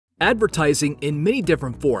Advertising in many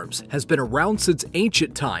different forms has been around since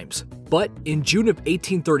ancient times, but in June of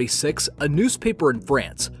 1836, a newspaper in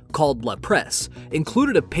France called La Presse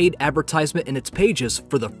included a paid advertisement in its pages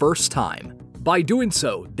for the first time. By doing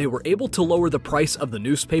so, they were able to lower the price of the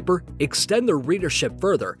newspaper, extend their readership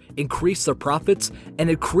further, increase their profits,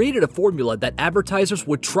 and it created a formula that advertisers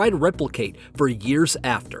would try to replicate for years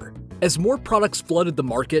after. As more products flooded the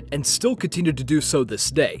market and still continue to do so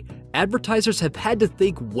this day, advertisers have had to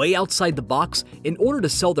think way outside the box in order to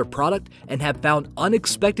sell their product and have found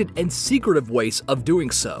unexpected and secretive ways of doing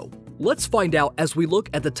so. Let's find out as we look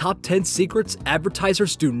at the top 10 secrets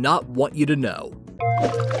advertisers do not want you to know.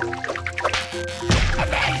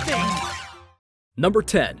 Number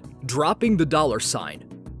 10. Dropping the dollar sign.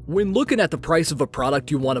 When looking at the price of a product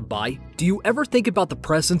you want to buy, do you ever think about the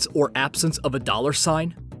presence or absence of a dollar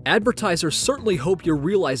sign? Advertisers certainly hope you're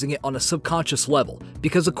realizing it on a subconscious level,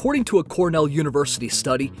 because according to a Cornell University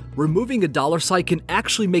study, removing a dollar sign can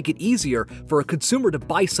actually make it easier for a consumer to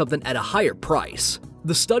buy something at a higher price.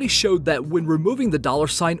 The study showed that when removing the dollar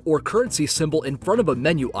sign or currency symbol in front of a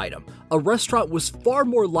menu item, a restaurant was far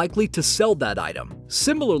more likely to sell that item.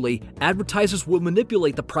 Similarly, advertisers will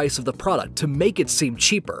manipulate the price of the product to make it seem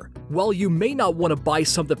cheaper. While you may not want to buy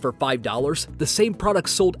something for $5, the same product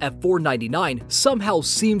sold at $4.99 somehow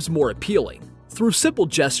seems more appealing. Through simple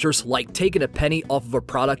gestures like taking a penny off of a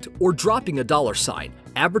product or dropping a dollar sign,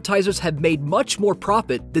 advertisers have made much more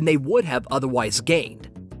profit than they would have otherwise gained.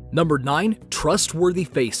 Number 9. Trustworthy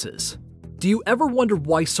faces. Do you ever wonder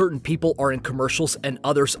why certain people are in commercials and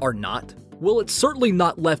others are not? Well, it's certainly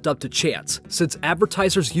not left up to chance, since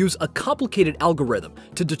advertisers use a complicated algorithm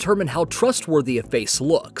to determine how trustworthy a face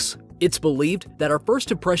looks. It's believed that our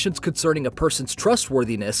first impressions concerning a person's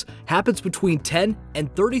trustworthiness happens between 10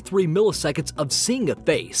 and 33 milliseconds of seeing a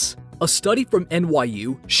face. A study from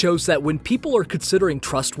NYU shows that when people are considering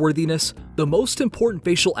trustworthiness, the most important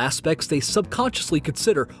facial aspects they subconsciously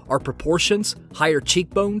consider are proportions, higher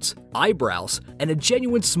cheekbones, eyebrows, and a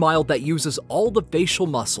genuine smile that uses all the facial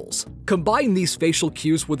muscles. Combine these facial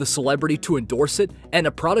cues with a celebrity to endorse it, and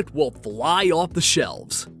a product will fly off the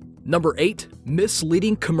shelves. Number 8.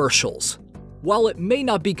 Misleading commercials. While it may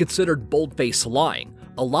not be considered bold-faced lying,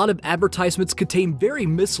 a lot of advertisements contain very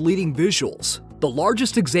misleading visuals. The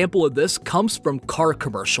largest example of this comes from car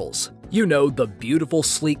commercials. You know, the beautiful,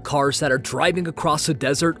 sleek cars that are driving across a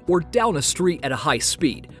desert or down a street at a high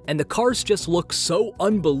speed, and the cars just look so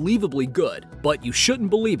unbelievably good. But you shouldn't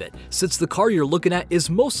believe it, since the car you're looking at is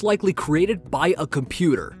most likely created by a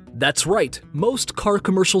computer. That's right, most car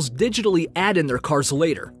commercials digitally add in their cars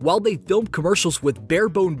later, while they film commercials with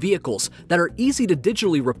bare-bone vehicles that are easy to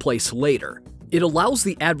digitally replace later. It allows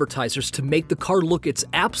the advertisers to make the car look its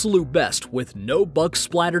absolute best with no bugs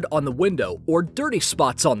splattered on the window or dirty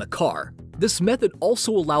spots on the car. This method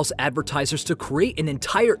also allows advertisers to create an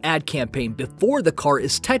entire ad campaign before the car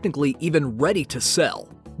is technically even ready to sell.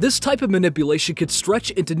 This type of manipulation could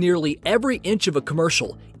stretch into nearly every inch of a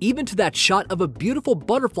commercial, even to that shot of a beautiful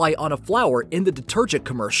butterfly on a flower in the detergent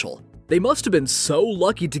commercial. They must have been so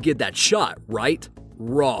lucky to get that shot, right?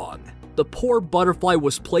 Wrong. The poor butterfly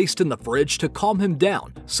was placed in the fridge to calm him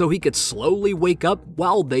down so he could slowly wake up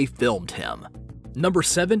while they filmed him. Number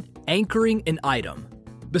 7. Anchoring an item.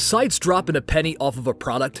 Besides dropping a penny off of a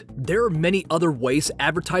product, there are many other ways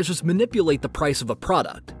advertisers manipulate the price of a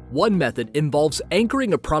product. One method involves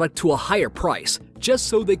anchoring a product to a higher price, just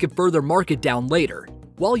so they can further mark it down later.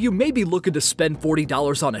 While you may be looking to spend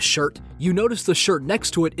 $40 on a shirt, you notice the shirt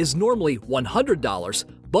next to it is normally $100,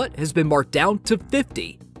 but has been marked down to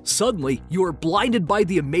 $50. Suddenly, you are blinded by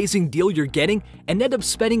the amazing deal you're getting and end up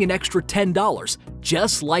spending an extra $10,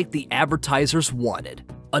 just like the advertisers wanted.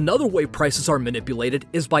 Another way prices are manipulated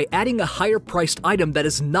is by adding a higher priced item that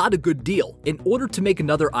is not a good deal in order to make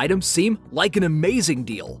another item seem like an amazing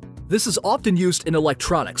deal. This is often used in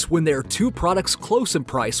electronics when there are two products close in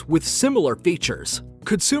price with similar features.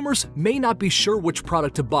 Consumers may not be sure which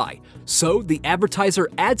product to buy, so the advertiser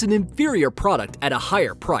adds an inferior product at a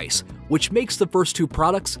higher price, which makes the first two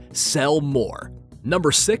products sell more.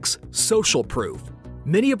 Number 6. Social proof.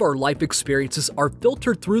 Many of our life experiences are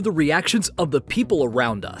filtered through the reactions of the people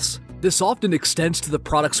around us. This often extends to the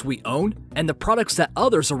products we own and the products that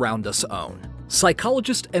others around us own.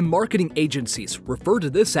 Psychologists and marketing agencies refer to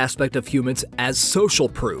this aspect of humans as social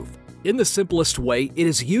proof. In the simplest way, it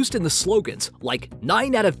is used in the slogans like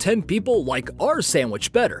 9 out of 10 people like our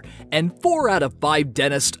sandwich better and 4 out of 5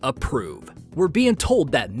 dentists approve. We're being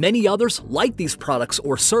told that many others like these products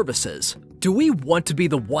or services. Do we want to be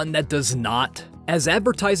the one that does not? As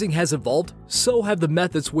advertising has evolved, so have the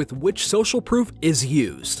methods with which social proof is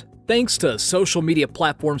used. Thanks to social media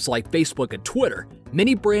platforms like Facebook and Twitter,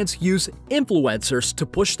 many brands use influencers to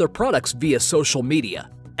push their products via social media.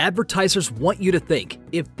 Advertisers want you to think,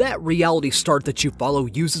 if that reality star that you follow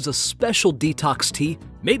uses a special detox tea,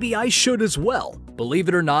 maybe I should as well. Believe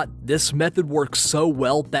it or not, this method works so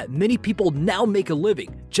well that many people now make a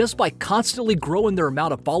living just by constantly growing their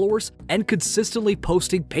amount of followers and consistently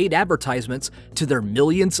posting paid advertisements to their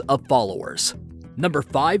millions of followers. Number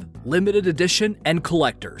 5. Limited edition and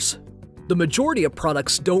collectors. The majority of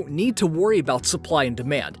products don't need to worry about supply and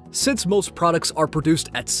demand, since most products are produced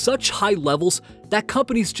at such high levels that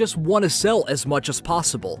companies just want to sell as much as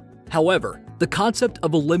possible. However, the concept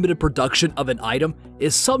of a limited production of an item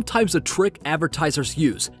is sometimes a trick advertisers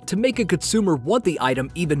use to make a consumer want the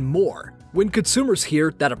item even more. When consumers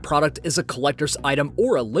hear that a product is a collector's item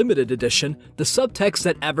or a limited edition, the subtext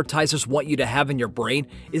that advertisers want you to have in your brain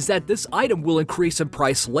is that this item will increase in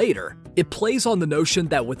price later. It plays on the notion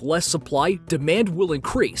that with less supply, demand will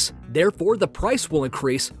increase. Therefore, the price will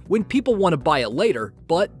increase when people want to buy it later,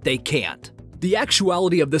 but they can't. The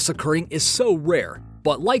actuality of this occurring is so rare,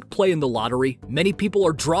 but like playing the lottery, many people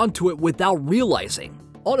are drawn to it without realizing.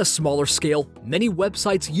 On a smaller scale, many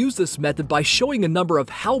websites use this method by showing a number of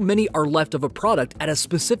how many are left of a product at a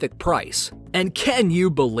specific price. And can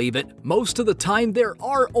you believe it? Most of the time there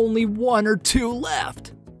are only 1 or 2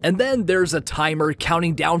 left. And then there's a timer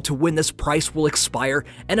counting down to when this price will expire,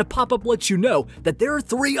 and a pop-up lets you know that there are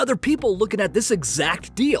 3 other people looking at this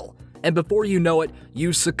exact deal. And before you know it,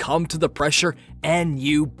 you succumb to the pressure and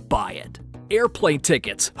you buy it. Airplane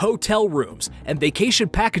tickets, hotel rooms, and vacation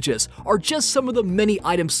packages are just some of the many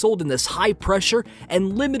items sold in this high-pressure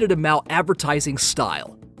and limited amount advertising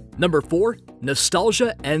style. Number 4.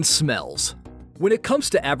 Nostalgia and smells. When it comes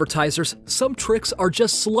to advertisers, some tricks are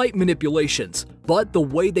just slight manipulations, but the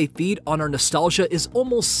way they feed on our nostalgia is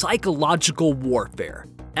almost psychological warfare.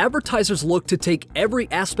 Advertisers look to take every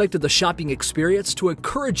aspect of the shopping experience to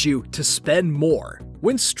encourage you to spend more.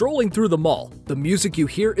 When strolling through the mall, the music you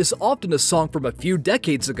hear is often a song from a few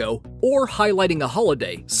decades ago or highlighting a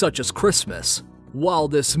holiday such as Christmas. While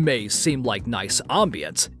this may seem like nice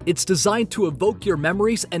ambience, it's designed to evoke your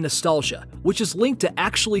memories and nostalgia, which is linked to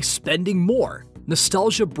actually spending more.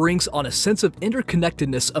 Nostalgia brings on a sense of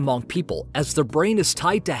interconnectedness among people as their brain is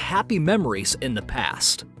tied to happy memories in the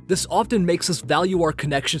past. This often makes us value our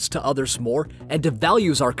connections to others more and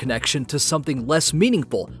devalues our connection to something less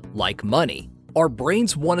meaningful, like money. Our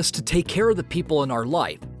brains want us to take care of the people in our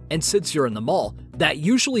life, and since you're in the mall, that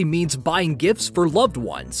usually means buying gifts for loved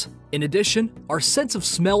ones. In addition, our sense of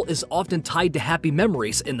smell is often tied to happy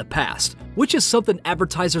memories in the past, which is something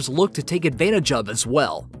advertisers look to take advantage of as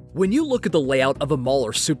well. When you look at the layout of a mall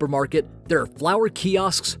or supermarket, there are flower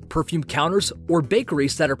kiosks, perfume counters, or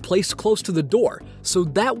bakeries that are placed close to the door, so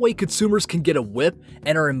that way consumers can get a whiff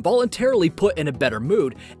and are involuntarily put in a better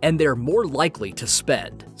mood, and they're more likely to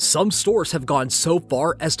spend. Some stores have gone so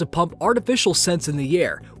far as to pump artificial scents in the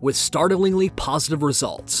air, with startlingly positive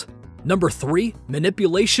results. Number 3.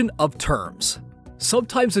 Manipulation of terms.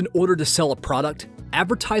 Sometimes in order to sell a product,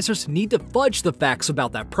 advertisers need to fudge the facts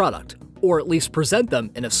about that product, or at least present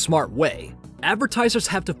them in a smart way. Advertisers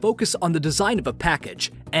have to focus on the design of a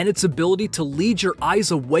package and its ability to lead your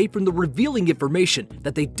eyes away from the revealing information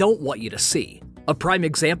that they don't want you to see. A prime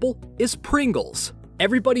example is Pringles.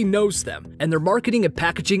 Everybody knows them, and their marketing and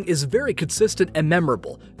packaging is very consistent and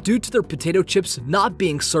memorable due to their potato chips not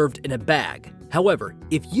being served in a bag. However,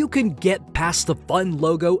 if you can get past the fun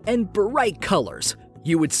logo and bright colors,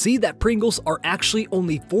 you would see that Pringles are actually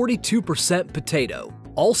only 42% potato.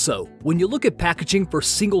 Also, when you look at packaging for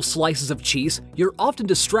single slices of cheese, you're often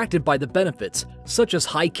distracted by the benefits, such as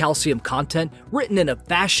high calcium content written in a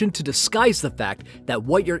fashion to disguise the fact that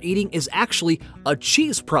what you're eating is actually a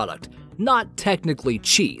cheese product, not technically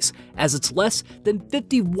cheese, as it's less than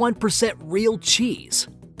 51% real cheese.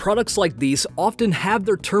 Products like these often have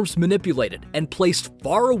their terms manipulated and placed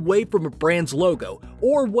far away from a brand's logo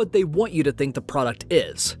or what they want you to think the product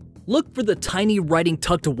is. Look for the tiny writing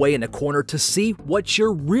tucked away in a corner to see what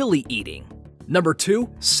you're really eating. Number 2.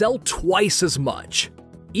 Sell twice as much.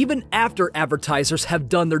 Even after advertisers have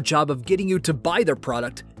done their job of getting you to buy their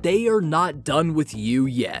product, they are not done with you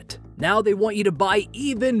yet. Now they want you to buy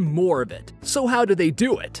even more of it. So how do they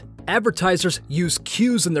do it? Advertisers use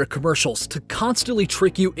cues in their commercials to constantly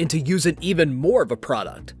trick you into using even more of a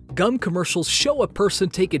product. Gum commercials show a person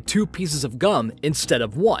taking 2 pieces of gum instead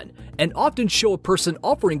of 1, and often show a person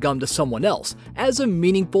offering gum to someone else as a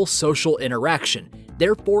meaningful social interaction,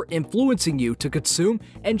 therefore influencing you to consume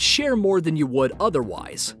and share more than you would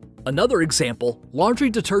otherwise. Another example,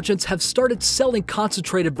 laundry detergents have started selling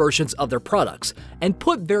concentrated versions of their products and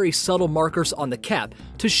put very subtle markers on the cap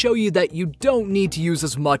to show you that you don't need to use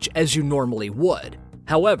as much as you normally would.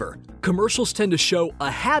 However, commercials tend to show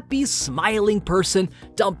a happy, smiling person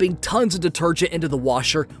dumping tons of detergent into the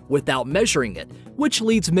washer without measuring it, which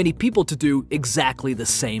leads many people to do exactly the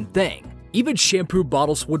same thing. Even shampoo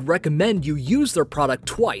bottles would recommend you use their product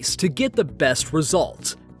twice to get the best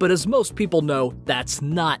results. But as most people know, that's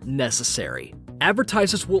not necessary.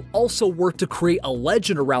 Advertisers will also work to create a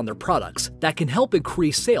legend around their products that can help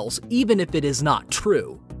increase sales even if it is not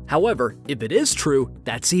true. However, if it is true,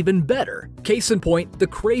 that's even better. Case in point, the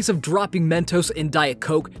craze of dropping Mentos in Diet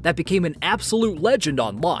Coke that became an absolute legend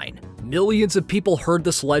online. Millions of people heard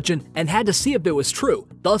this legend and had to see if it was true,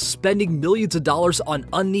 thus spending millions of dollars on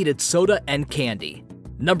unneeded soda and candy.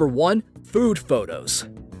 Number 1. Food photos.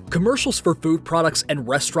 Commercials for food products and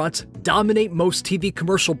restaurants dominate most TV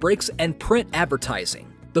commercial breaks and print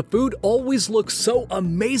advertising. The food always looks so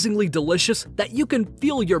amazingly delicious that you can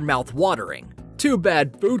feel your mouth watering. Too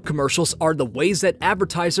bad food commercials are the ways that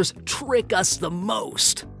advertisers trick us the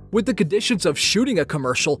most. With the conditions of shooting a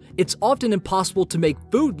commercial, it's often impossible to make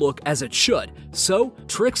food look as it should, so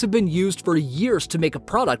tricks have been used for years to make a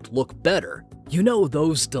product look better. You know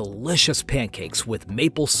those delicious pancakes with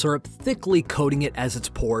maple syrup thickly coating it as it's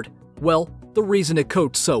poured? Well, the reason it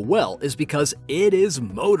coats so well is because it is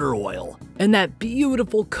motor oil. And that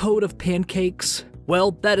beautiful coat of pancakes?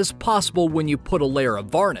 Well, that is possible when you put a layer of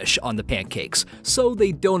varnish on the pancakes, so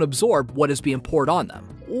they don't absorb what is being poured on them.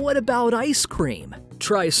 What about ice cream?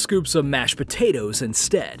 Try scoops of mashed potatoes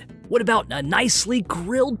instead. What about a nicely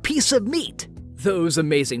grilled piece of meat? Those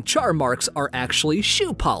amazing char marks are actually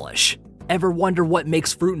shoe polish. Ever wonder what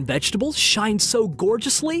makes fruit and vegetables shine so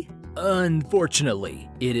gorgeously? Unfortunately,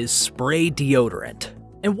 it is spray deodorant.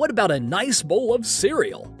 And what about a nice bowl of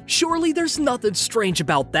cereal? Surely there's nothing strange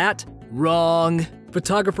about that. Wrong.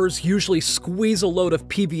 Photographers usually squeeze a load of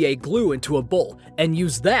PVA glue into a bowl and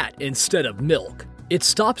use that instead of milk. It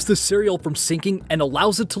stops the cereal from sinking and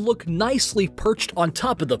allows it to look nicely perched on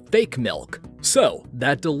top of the fake milk. So,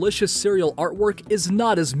 that delicious cereal artwork is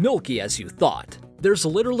not as milky as you thought. There's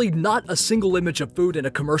literally not a single image of food in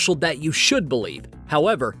a commercial that you should believe.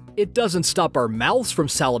 However, it doesn't stop our mouths from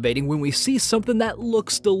salivating when we see something that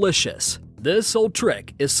looks delicious. This old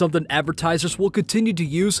trick is something advertisers will continue to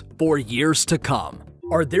use for years to come.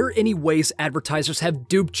 Are there any ways advertisers have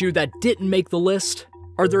duped you that didn't make the list?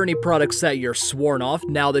 Are there any products that you're sworn off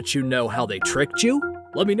now that you know how they tricked you?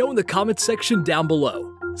 Let me know in the comments section down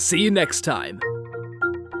below. See you next time.